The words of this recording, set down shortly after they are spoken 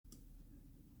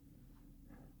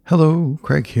Hello,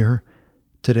 Craig here.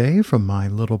 Today, from my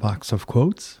little box of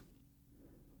quotes,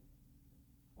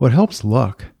 what helps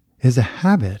luck is a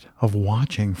habit of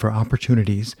watching for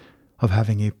opportunities, of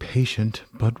having a patient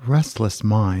but restless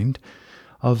mind,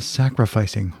 of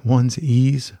sacrificing one's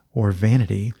ease or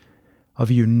vanity,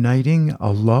 of uniting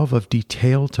a love of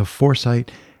detail to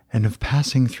foresight, and of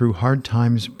passing through hard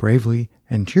times bravely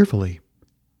and cheerfully.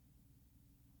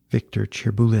 Victor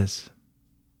Cherbuliez.